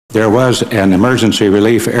There was an emergency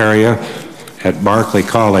relief area at Barclay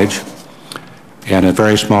College in a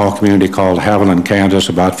very small community called Haviland, Kansas,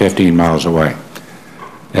 about 15 miles away.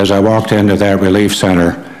 As I walked into that relief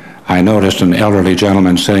center, I noticed an elderly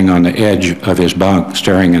gentleman sitting on the edge of his bunk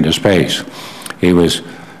staring into space. He was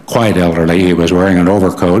quite elderly. He was wearing an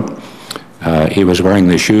overcoat. He was wearing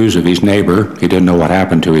the shoes of his neighbor. He didn't know what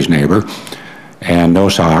happened to his neighbor, and no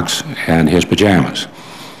socks, and his pajamas.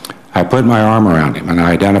 I put my arm around him and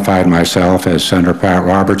I identified myself as Senator Pat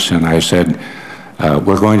Roberts, and I said,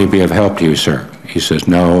 we're going to be of help to you, sir. He says,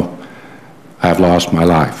 no, I've lost my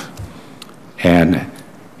life. And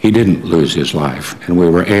he didn't lose his life, and we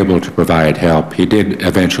were able to provide help. He did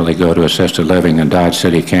eventually go to assisted living in Dodge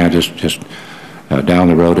City, Kansas, just down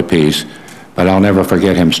the road a piece, but I'll never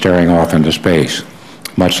forget him staring off into space,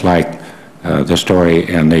 much like the story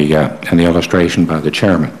and the illustration by the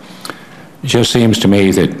chairman. It just seems to me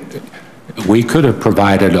that we could have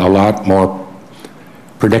provided a lot more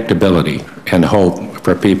predictability and hope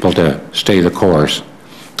for people to stay the course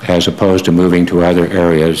as opposed to moving to other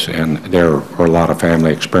areas, and there were a lot of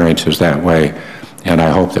family experiences that way, and I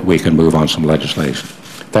hope that we can move on some legislation.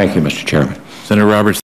 Thank you, Mr. Chairman. Senator Roberts.